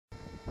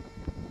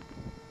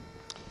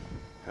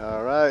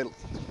Alright,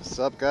 what's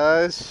up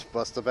guys?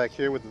 Buster back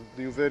here with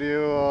a new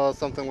video,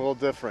 something a little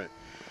different.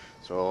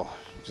 So,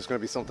 just gonna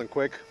be something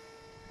quick.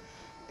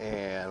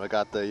 And we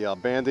got the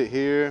Bandit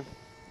here,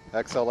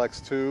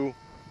 XLX2.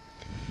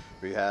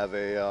 We have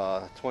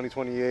a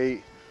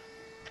 2028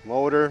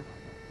 motor,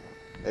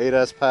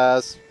 8S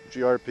pass,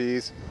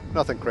 GRPs,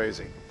 nothing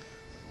crazy.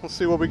 Let's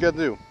see what we get to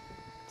do.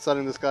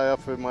 Setting this guy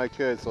up for my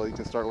kid so he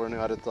can start learning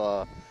how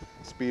to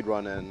speed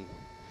run, and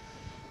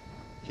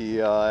he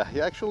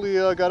actually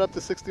got up to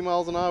 60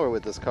 miles an hour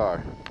with this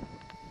car.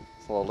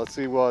 So let's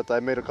see what, I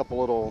made a couple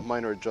little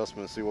minor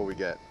adjustments, see what we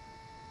get.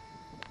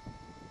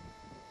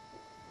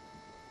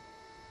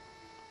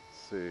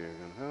 Let's see,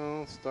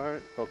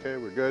 start, okay,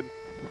 we're good.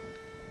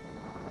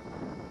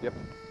 Yep.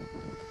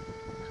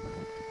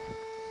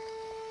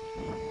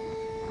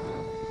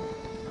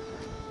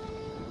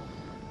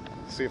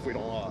 See if we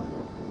don't,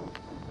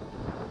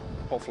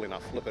 hopefully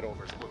not flip it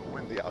over, it's a little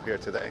windy out here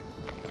today.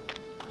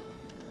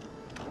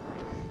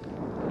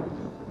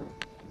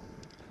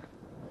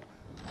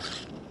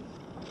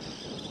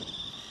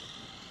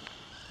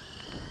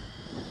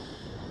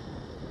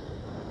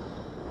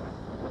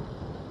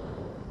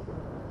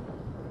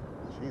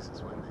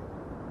 Jesus, windy.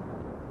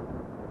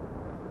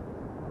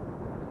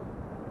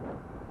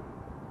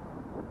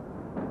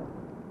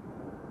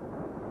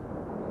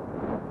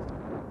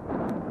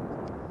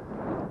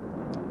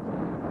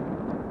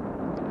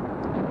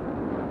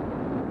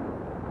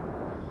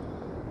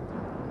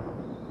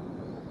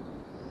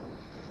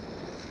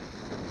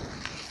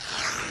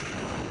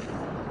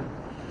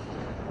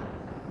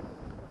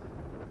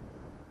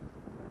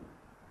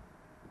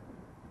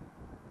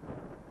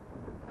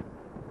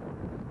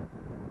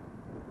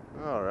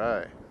 All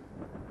right.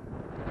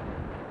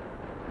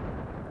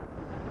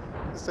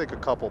 Let's take a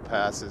couple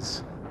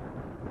passes.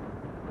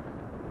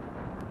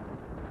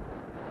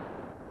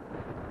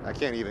 I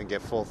can't even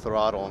get full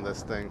throttle on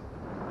this thing.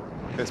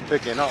 It's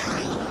picking up.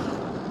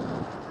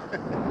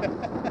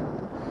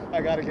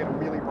 I gotta get a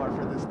wheelie bar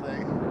for this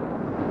thing.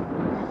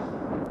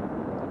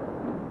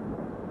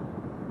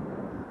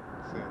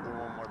 So do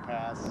one more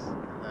pass,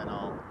 and then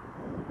I'll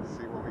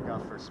see what we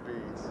got for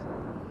speeds.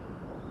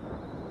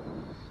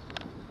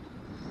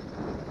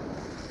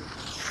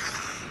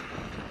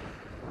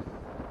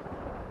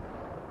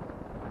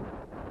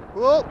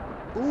 Whoa!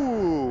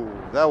 Ooh,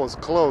 that was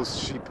close.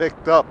 She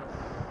picked up.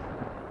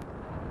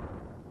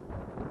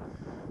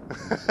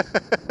 I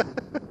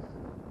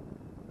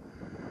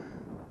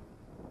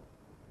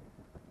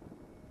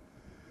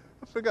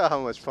forgot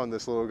how much fun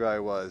this little guy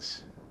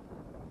was.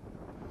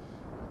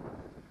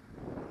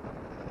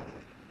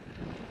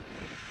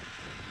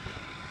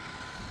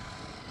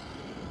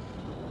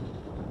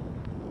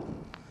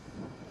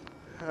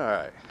 All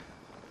right.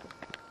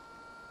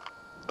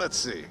 Let's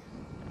see.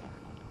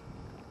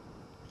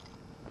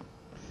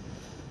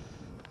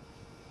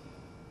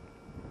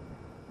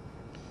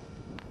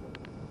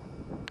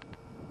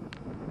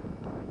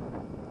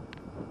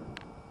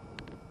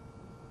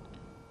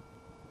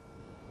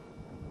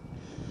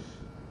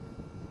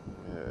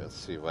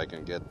 Let's see if I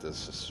can get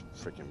this. It's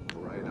freaking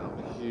bright out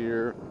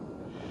here.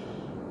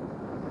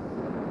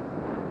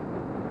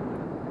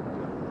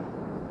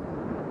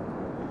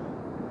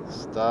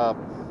 Stop.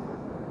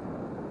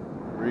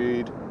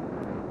 Read.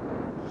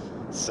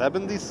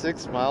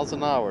 76 miles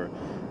an hour.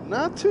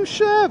 Not too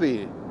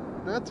shabby.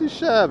 Not too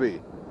shabby.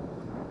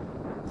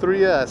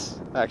 3S,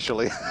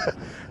 actually.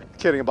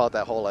 Kidding about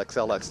that whole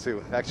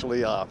XLX2.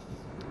 Actually,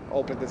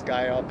 open this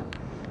guy up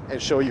and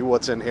show you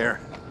what's in here.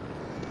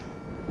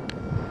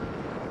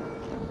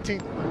 My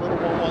little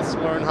one wants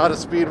to learn how to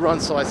speed run,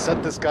 so I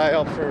set this guy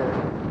up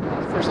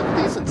for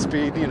some decent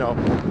speed, you know,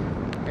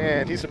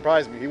 and he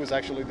surprised me. He was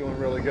actually doing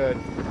really good.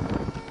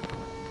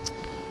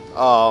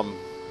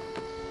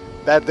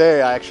 That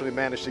day I actually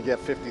managed to get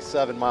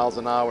 57 miles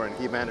an hour, and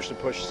he managed to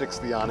push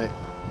 60 on it.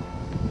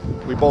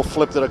 We both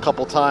flipped it a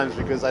couple times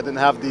because I didn't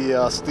have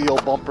the steel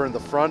bumper in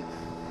the front.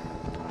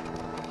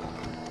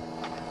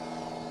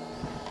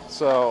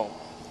 So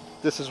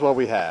this is what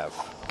we have.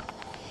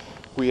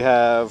 We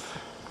have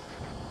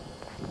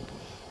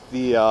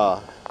the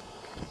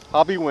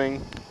Hobby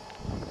Wing.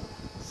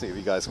 Let's see if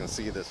you guys can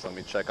see this. Let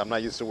me check. I'm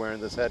not used to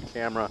wearing this head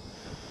camera.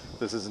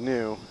 This is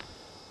new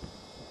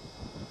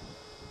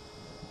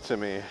to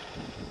me.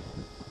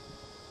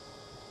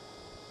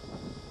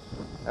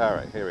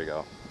 Alright, here we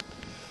go.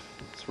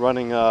 It's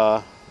running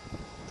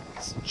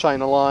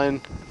China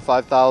line,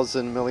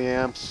 5,000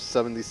 milliamps,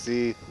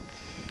 70C.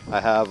 I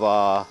have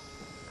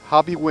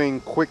Hobby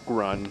Wing Quick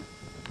Run,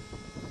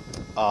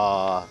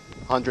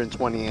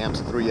 120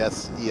 amps,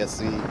 3S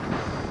ESC,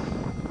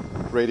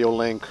 radio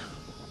link,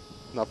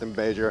 nothing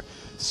major.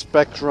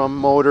 Spectrum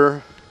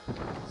motor,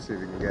 let's see if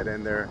we can get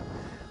in there.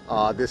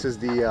 This is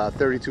the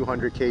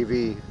 3200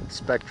 kV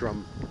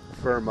Spectrum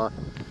Firma,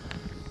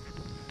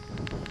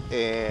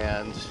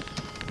 and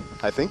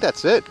I think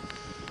that's it.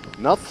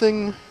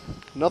 Nothing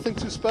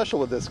too special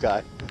with this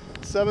guy.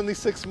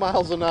 76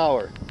 miles an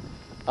hour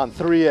on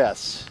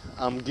 3S.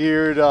 I'm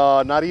geared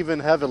not even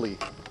heavily.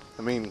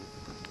 I mean,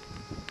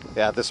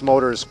 yeah, this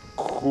motor is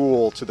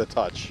cool to the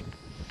touch.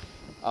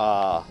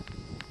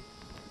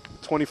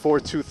 24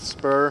 tooth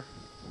spur,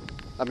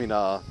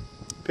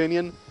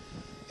 pinion,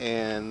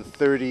 and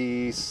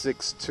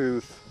 36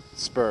 tooth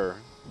spur,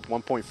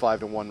 1.5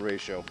 to 1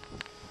 ratio,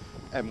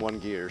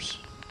 M1 gears.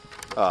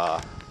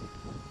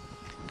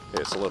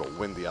 It's a little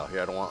windy out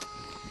here. I don't want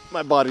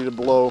my body to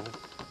blow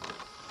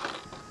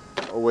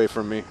away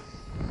from me.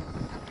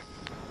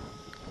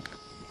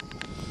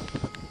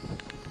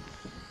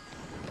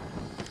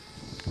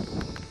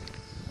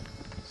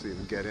 So you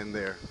can get in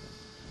there.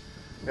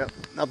 Yep,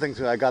 nothing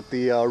to. I got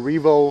the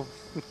Revo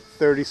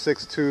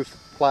 36 tooth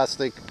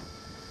plastic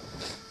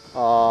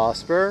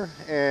spur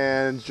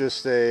and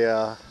just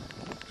a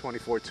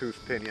 24 tooth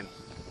pinion.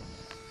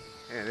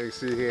 And you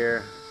see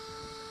here,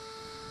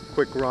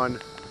 quick run,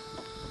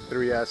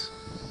 3S.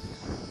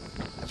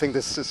 I think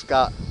this has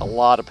got a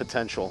lot of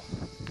potential.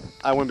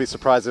 I wouldn't be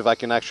surprised if I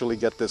can actually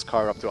get this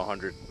car up to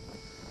 100.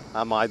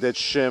 I did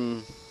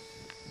shim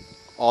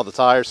all the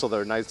tires so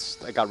they're nice.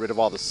 I got rid of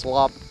all the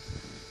slop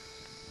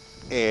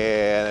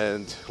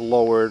and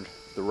lowered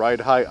the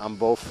ride height on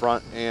both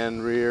front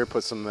and rear.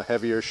 Put some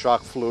heavier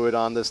shock fluid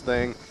on this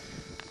thing.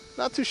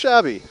 Not too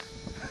shabby.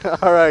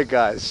 All right,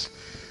 guys.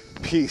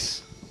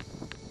 Peace.